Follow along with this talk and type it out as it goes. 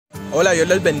Hola, Dios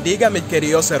les bendiga, mis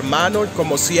queridos hermanos.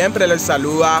 Como siempre, les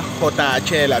saluda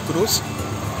JH de la Cruz.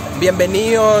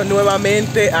 Bienvenido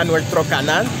nuevamente a nuestro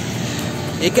canal.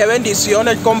 Y qué bendición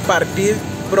el compartir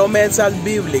promesas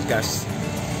bíblicas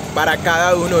para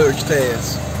cada uno de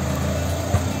ustedes.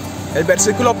 El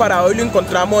versículo para hoy lo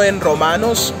encontramos en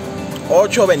Romanos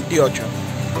 8:28.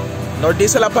 Nos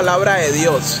dice la palabra de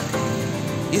Dios: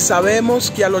 y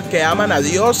sabemos que a los que aman a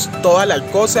Dios, todas las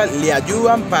cosas le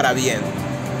ayudan para bien.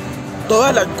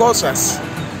 Todas las cosas,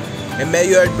 en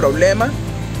medio del problema,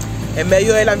 en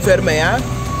medio de la enfermedad,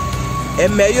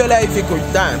 en medio de la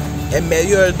dificultad, en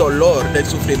medio del dolor, del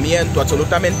sufrimiento,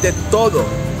 absolutamente todo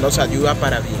nos ayuda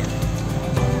para bien.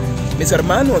 Mis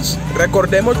hermanos,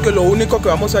 recordemos que lo único que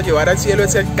vamos a llevar al cielo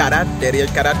es el carácter, y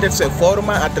el carácter se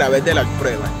forma a través de las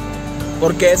pruebas.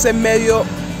 Porque es en medio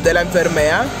de la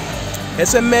enfermedad,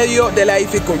 es en medio de la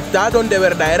dificultad donde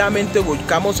verdaderamente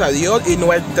buscamos a Dios y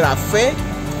nuestra fe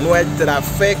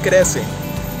crece.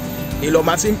 Y lo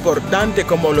más importante,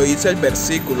 como lo dice el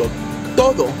versículo,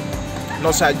 todo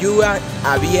nos ayuda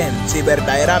a bien si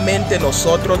verdaderamente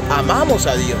nosotros amamos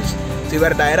a Dios, si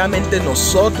verdaderamente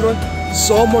nosotros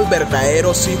somos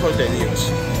verdaderos hijos de Dios.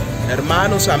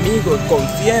 Hermanos, amigos,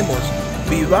 confiemos,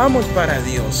 vivamos para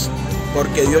Dios,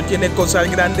 porque Dios tiene cosas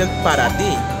grandes para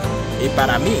ti y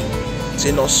para mí.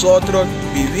 Si nosotros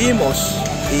vivimos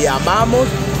y amamos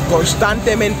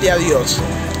constantemente a Dios.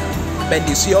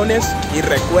 Bendiciones, y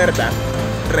recuerda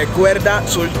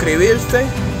suscribirte,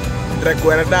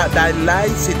 recuerda dar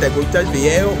like si te gusta el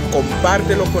video,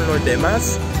 compártelo con los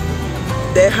demás,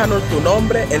 déjanos tu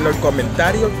nombre en los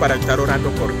comentarios para estar orando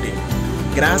por ti.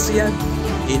 Gracias,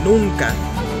 y nunca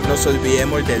nos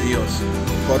olvidemos de Dios,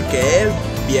 porque Él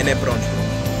viene pronto.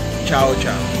 Chao,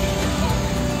 chao.